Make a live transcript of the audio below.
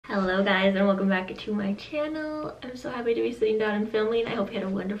Hello guys, and welcome back to my channel. I'm so happy to be sitting down and filming. I hope you had a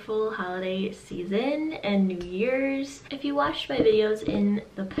wonderful holiday season and New Year's. If you watched my videos in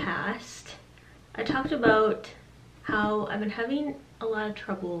the past, I talked about how I've been having a lot of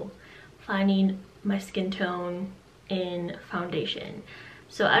trouble finding my skin tone in foundation.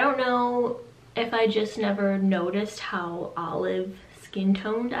 So I don't know if I just never noticed how olive skin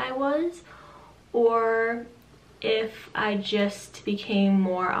toned I was, or if I just became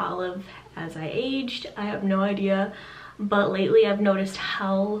more olive as I aged. I have no idea, but lately I've noticed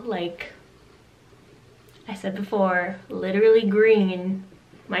how, like I said before, literally green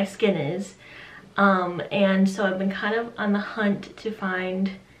my skin is. And so I've been kind of on the hunt to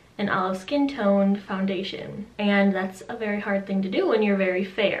find an olive skin toned foundation, and that's a very hard thing to do when you're very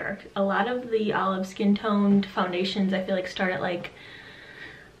fair. A lot of the olive skin toned foundations I feel like start at like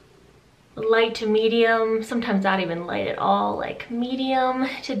light to medium, sometimes not even light at all, like medium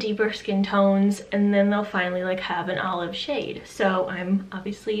to deeper skin tones, and then they'll finally like have an olive shade. So I'm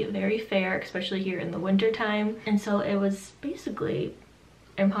obviously very fair, especially here in the winter time, and so it was basically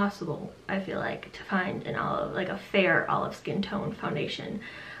impossible, I feel like, to find an olive, like a fair olive skin tone foundation.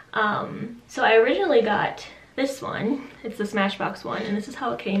 So I originally got this one. It's the Smashbox one, and this is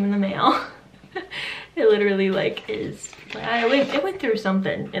how it came in the mail. It literally like is, it went through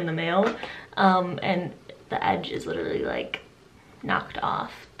something in the mail, and the edge is literally like knocked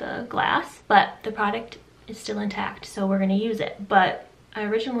off the glass, but the product is still intact, so we're gonna use it. But I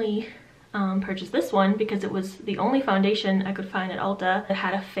originally purchased this one because it was the only foundation I could find at Ulta that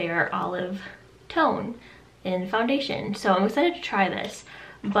had a fair olive tone in foundation, so I'm excited to try this.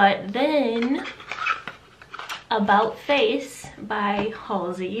 But then About Face by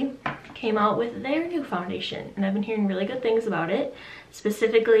Halsey came out with their new foundation, and I've been hearing really good things about it.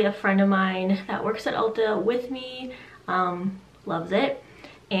 Specifically, a friend of mine that works at Ulta with me loves it,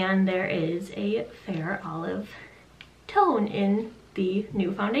 and there is a fair olive tone in the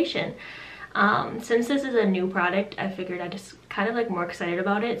new foundation. Since this is a new product, I figured I'd just kind of like more excited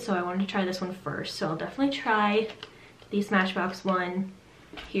about it, so I wanted to try this one first. So I'll definitely try the Smashbox one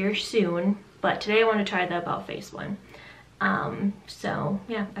here soon, but today I want to try the About Face one. So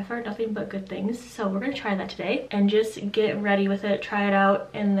yeah, I've heard nothing but good things, so we're gonna try that today and just get ready with it, try it out,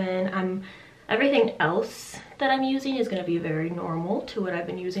 and then everything else that I'm using is gonna be very normal to what I've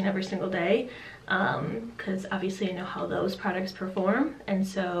been using every single day, because obviously I know how those products perform, and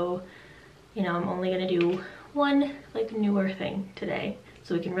so, you know, I'm only gonna do one like newer thing today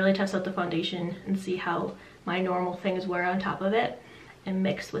so we can really test out the foundation and see how my normal things wear on top of it and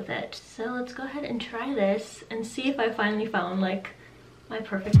mix with it. So let's go ahead and try this and see if I finally found like my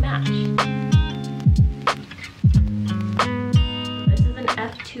perfect match. This is an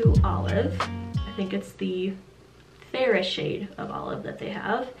F2 olive. I think it's the fairest shade of olive that they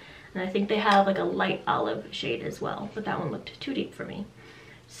have, and I think they have like a light olive shade as well, but that one looked too deep for me.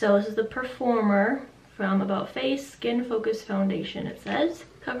 So this is the Performer from About Face Skin Focus Foundation. It says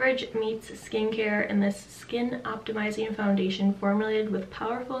coverage meets skincare in this skin optimizing foundation formulated with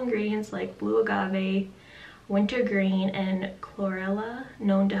powerful ingredients like blue agave, wintergreen, and chlorella,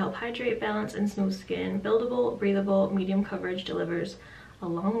 known to help hydrate, balance, and smooth skin. Buildable, breathable, medium coverage, delivers a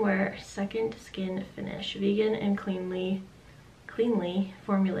long wear second skin finish, vegan and cleanly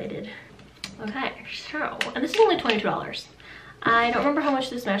formulated. Okay, so, and this is only $22. I don't remember how much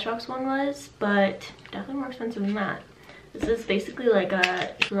the Smashbox one was, but definitely more expensive than that. This is basically like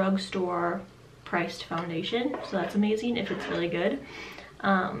a drugstore priced foundation, so that's amazing if it's really good.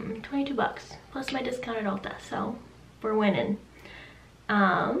 22 bucks plus my discount at Ulta, so we're winning.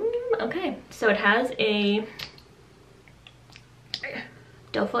 Okay, so it has a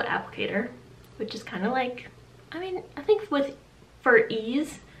doe foot applicator, which is kind of like, I mean, I think for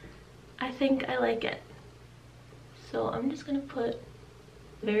ease, I think I like it. So I'm just gonna put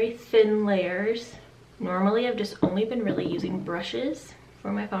very thin layers. Normally I've just only been really using brushes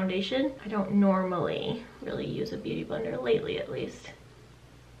for my foundation. I don't normally really use a beauty blender, lately at least.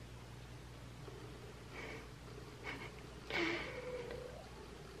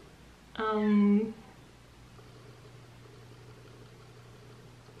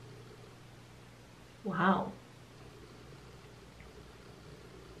 Wow.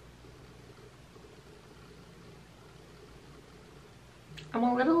 I'm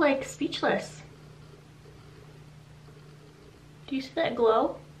a little like speechless. Do you see that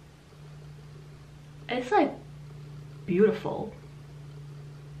glow? It's like beautiful.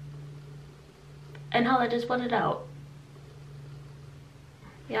 And how that just blended out.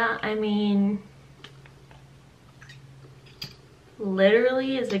 Yeah, I mean,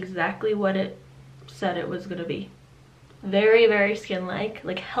 literally is exactly what it said it was gonna be. Very, very skin-like,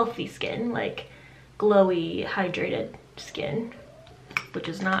 like healthy skin, like glowy, hydrated skin, which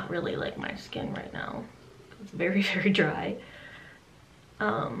is not really like my skin right now. It's very, very dry.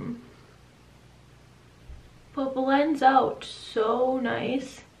 But blends out so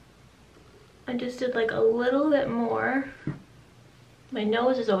nice. I just did like a little bit more. My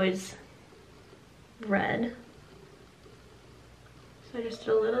nose is always red, so I just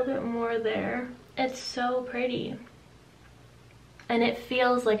did a little bit more there. It's so pretty, and it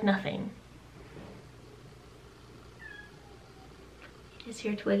feels like nothing. Is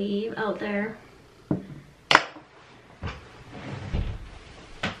your Twiggy out there?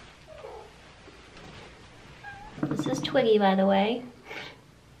 This is Twiggy, by the way.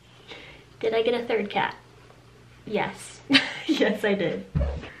 Did I get a third cat? Yes. Yes, I did.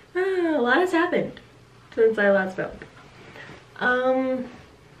 A lot has happened since I last filmed.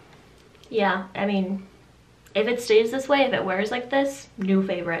 Yeah, I mean, if it stays this way, if it wears like this, new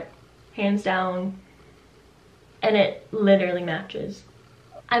favorite, hands down. And it literally matches.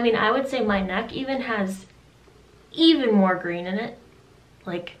 I mean, I would say my neck even has even more green in it.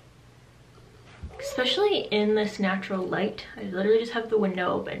 Like, especially in this natural light, I literally just have the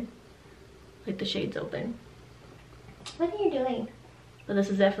window open, like the shades open. What are you doing? But this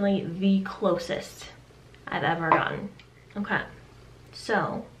is definitely the closest I've ever gotten. Okay,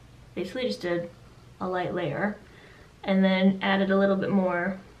 so basically just did a light layer and then added a little bit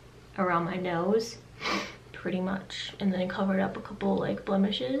more around my nose, pretty much, and then covered up a couple like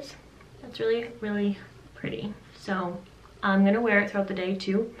blemishes. That's really, really pretty. So I'm gonna wear it throughout the day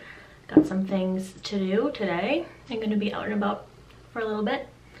too. Got some things to do today. I'm gonna be out and about for a little bit.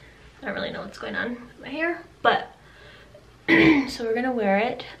 I don't really know what's going on with my hair, but so we're gonna wear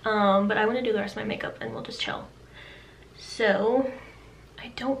it. But I want to do the rest of my makeup and we'll just chill. So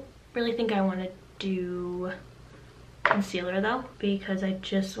I don't really think I want to do concealer though, because I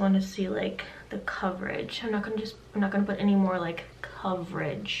just want to see like the coverage. I'm not gonna put any more like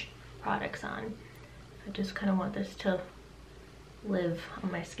coverage products on. I just kind of want this to live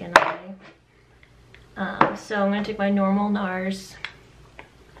on my skin all day. So I'm gonna take my normal NARS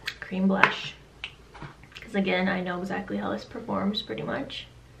cream blush, because again, I know exactly how this performs pretty much.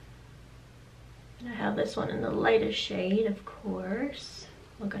 And I have this one in the lightest shade, of course.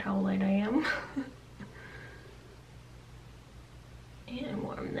 Look at how light I am. And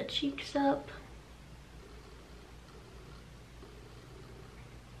warm the cheeks up.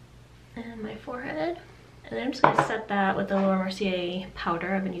 And my forehead. And then I'm just gonna set that with the Laura Mercier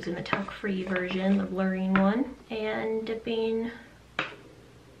powder. I've been using the talc-free version, the blurring one. And dipping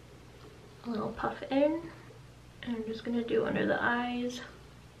a little puff in. And I'm just gonna do under the eyes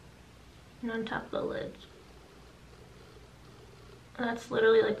and on top of the lids. And that's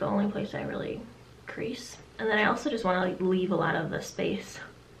literally like the only place I really crease. And then I also just want to like leave a lot of the space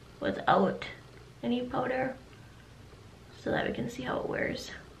without any powder, so that we can see how it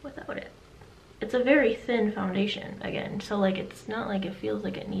wears without it. It's a very thin foundation again, so like it's not like it feels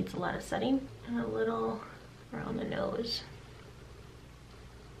like it needs a lot of setting. And a little around the nose.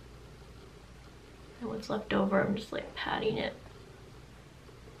 And what's left over, I'm just like patting it.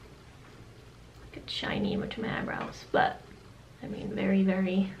 Like it's shiny into my eyebrows, but I mean, very,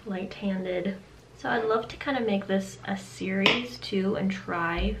 very light-handed. So I'd love to kind of make this a series too and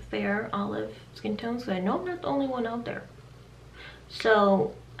try fair olive skin tones, because I know I'm not the only one out there.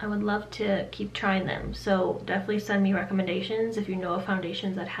 So I would love to keep trying them. So definitely send me recommendations if you know of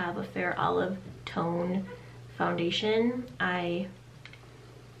foundations that have a fair olive tone foundation. I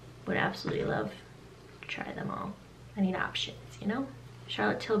would absolutely love to try them all. I need options, you know?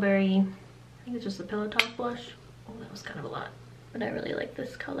 Charlotte Tilbury, I think it's just a Pillow Talk blush. Oh, that was kind of a lot, but I really like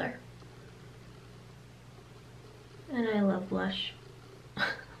this color. And I love blush. I'm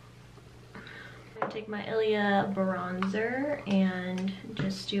gonna take my Ilia bronzer and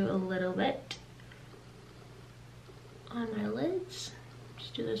just do a little bit on my lids.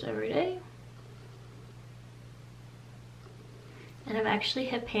 Just do this every day. And I've actually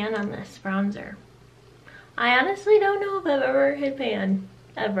hit pan on this bronzer. I honestly don't know if I've ever hit pan,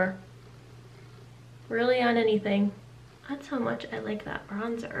 ever. Really on anything. That's how much I like that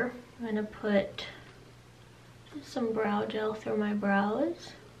bronzer. I'm gonna put some brow gel through my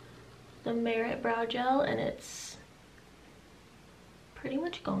brows. The Merit brow gel, and it's pretty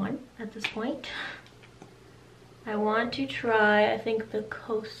much gone at this point. I want to try, I think, the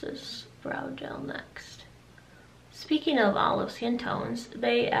Kosas brow gel next. Speaking of olive skin tones,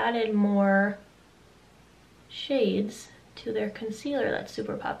 they added more shades to their concealer that's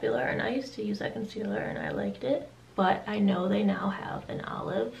super popular, and I used to use that concealer and I liked it, but I know they now have an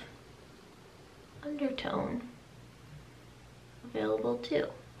olive undertone. available too.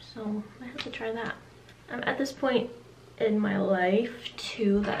 So I have to try that. I'm at this point in my life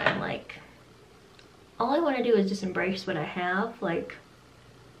too that I'm like, all I want to do is just embrace what I have, like,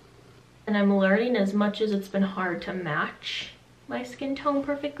 and I'm learning, as much as it's been hard to match my skin tone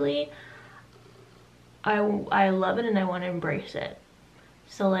perfectly, I love it and I want to embrace it.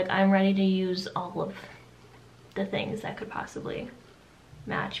 So like, I'm ready to use all of the things that could possibly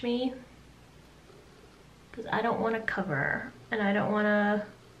match me, because I don't want to cover, and I don't want to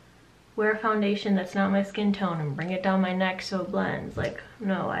wear a foundation that's not my skin tone and bring it down my neck so it blends. Like,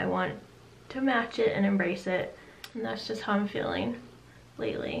 no, I want to match it and embrace it, and that's just how I'm feeling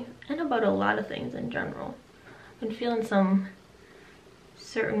lately, and about a lot of things in general. I've been feeling some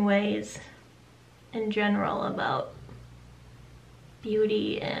certain ways in general about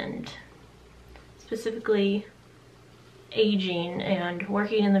beauty, and specifically aging and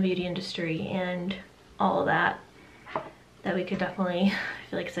working in the beauty industry and all of that we could definitely, I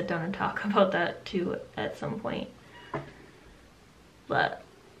feel like, sit down and talk about that too at some point. But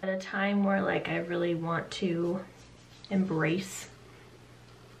at a time where like I really want to embrace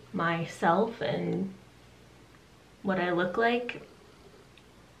myself and what I look like,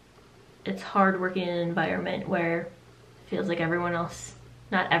 it's hard working in an environment where it feels like everyone else,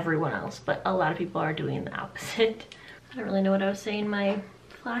 not everyone else, but a lot of people are doing the opposite. I don't really know what I was saying. My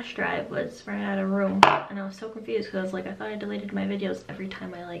flash drive was running out of room and I was so confused because I was like, I thought I deleted my videos every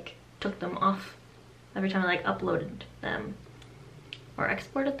time I like took them off, every time I like uploaded them or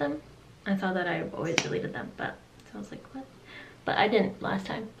exported them. I thought that I always deleted them, but so I was like, what? But I didn't last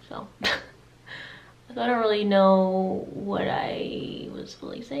time, so I don't really know what I was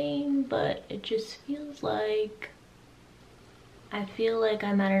fully saying, but it just feels like I feel like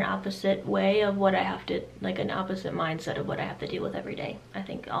I'm at an opposite way of what I have to, like an opposite mindset of what I have to deal with every day, I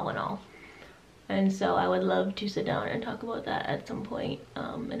think, all in all. And so I would love to sit down and talk about that at some point,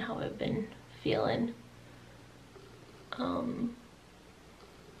 and how I've been feeling in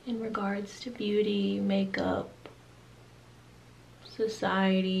regards to beauty, makeup,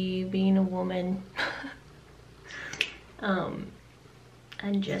 society, being a woman, and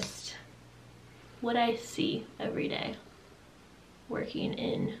just what I see every day working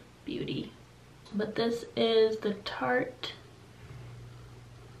in beauty. But this is the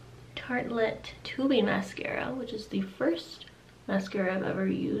Tartelette tubing mascara, which is the first mascara I've ever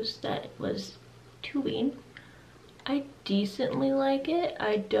used that was tubing. I decently like it.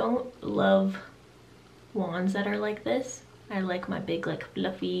 I don't love wands that are like this. I like my big, like,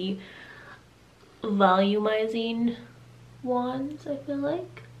 fluffy volumizing wands, I feel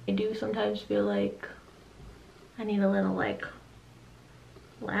like. I do sometimes feel like I need a little, like,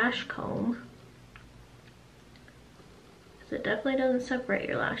 lash comb, because it definitely doesn't separate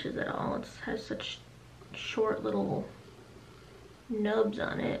your lashes at all. It has such short little nubs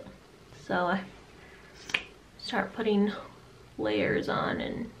on it. So I start putting layers on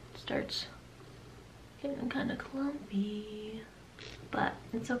and it starts getting kind of clumpy, but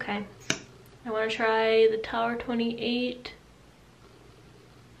it's okay. I want to try the Tower 28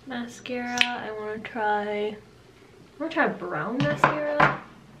 mascara. I want to try brown mascara.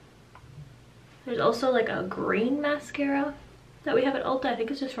 There's also like a green mascara that we have at Ulta. I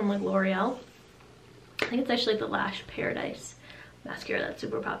think it's just from like L'Oreal. I think it's actually the Lash Paradise mascara that's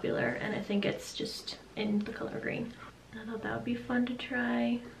super popular, and I think it's just in the color green. I thought that would be fun to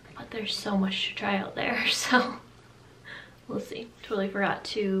try, but there's so much to try out there, so we'll see. Totally forgot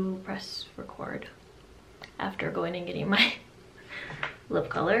to press record after going and getting my lip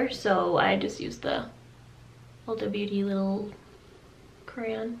color, so I just used the Ulta Beauty little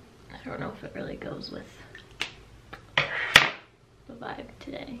crayon. I don't know if it really goes with the vibe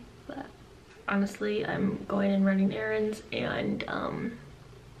today, but honestly, I'm going and running errands and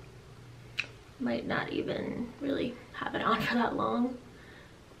might not even really have it on for that long.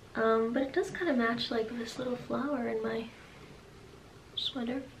 But it does kind of match like this little flower in my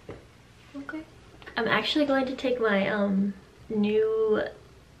sweater. Okay. I'm actually going to take my new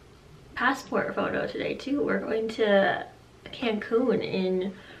passport photo today too. We're going to Cancun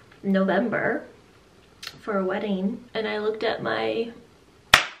in November for a wedding, and I looked at my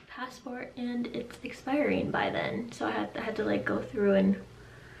passport and it's expiring by then, so I had to like go through and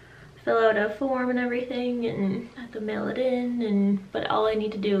fill out a form and everything, and I have to mail it in, and but all I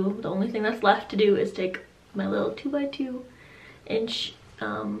need to do, the only thing that's left to do, is take my little 2x2 inch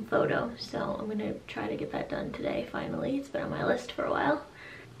photo. So I'm gonna try to get that done today finally. It's been on my list for a while,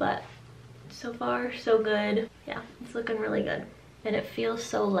 but so far so good. Yeah, it's looking really good, and it feels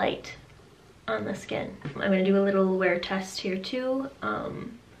so light on the skin. I'm gonna do a little wear test here too.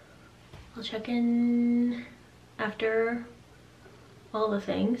 I'll check in after all the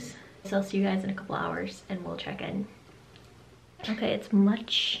things. So I'll see you guys in a couple hours and we'll check in. Okay, it's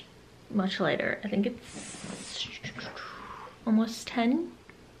much lighter. I think it's almost 10,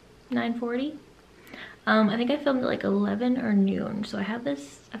 9:40. I think I filmed at like 11 or noon. So I've had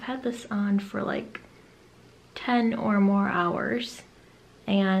this on for like 10 or more hours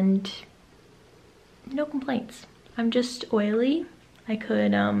and no complaints. I'm just oily. I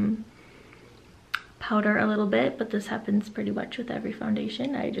could powder a little bit, but this happens pretty much with every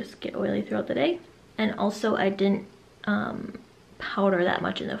foundation. I just get oily throughout the day. And also I didn't powder that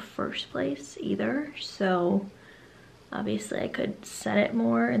much in the first place either, so obviously I could set it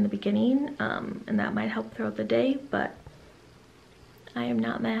more in the beginning, and that might help throughout the day, but I am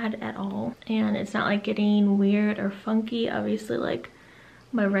not mad at all. And it's not like getting weird or funky. Obviously, like,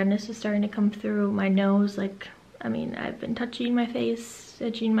 my redness is starting to come through my nose. Like, I mean, I've been touching my face,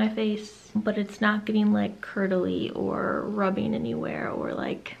 itching my face, but it's not getting like curdly or rubbing anywhere or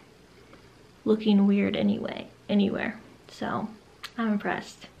like looking weird anywhere. So I'm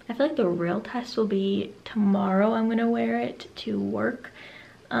impressed. I feel like the real test will be tomorrow. I'm gonna wear it to work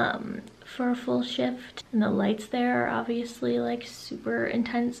for a full shift, and the lights there are obviously like super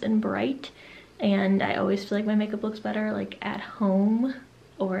intense and bright, and I always feel like my makeup looks better like at home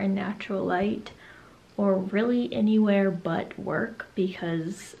or in natural light or really anywhere but work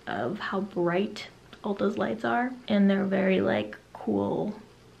because of how bright all those lights are, and they're very like cool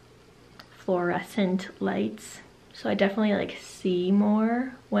fluorescent lights. So I definitely like see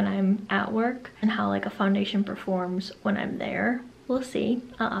more when I'm at work and how like a foundation performs when I'm there. We'll see.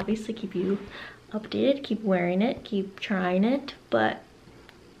 I'll obviously keep you updated, keep wearing it, keep trying it, but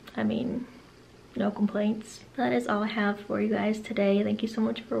I mean, no complaints. That is all I have for you guys today. Thank you so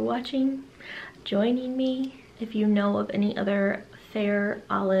much for watching, joining me. If you know of any other fair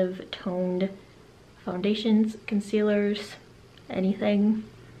olive toned foundations, concealers, anything,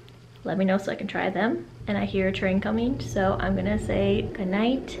 let me know so I can try them. And I hear a train coming, so I'm gonna say good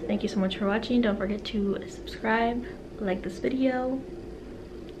night. Thank you so much for watching. Don't forget to subscribe, like this video,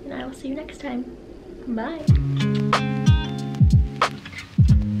 and I will see you next time. Bye.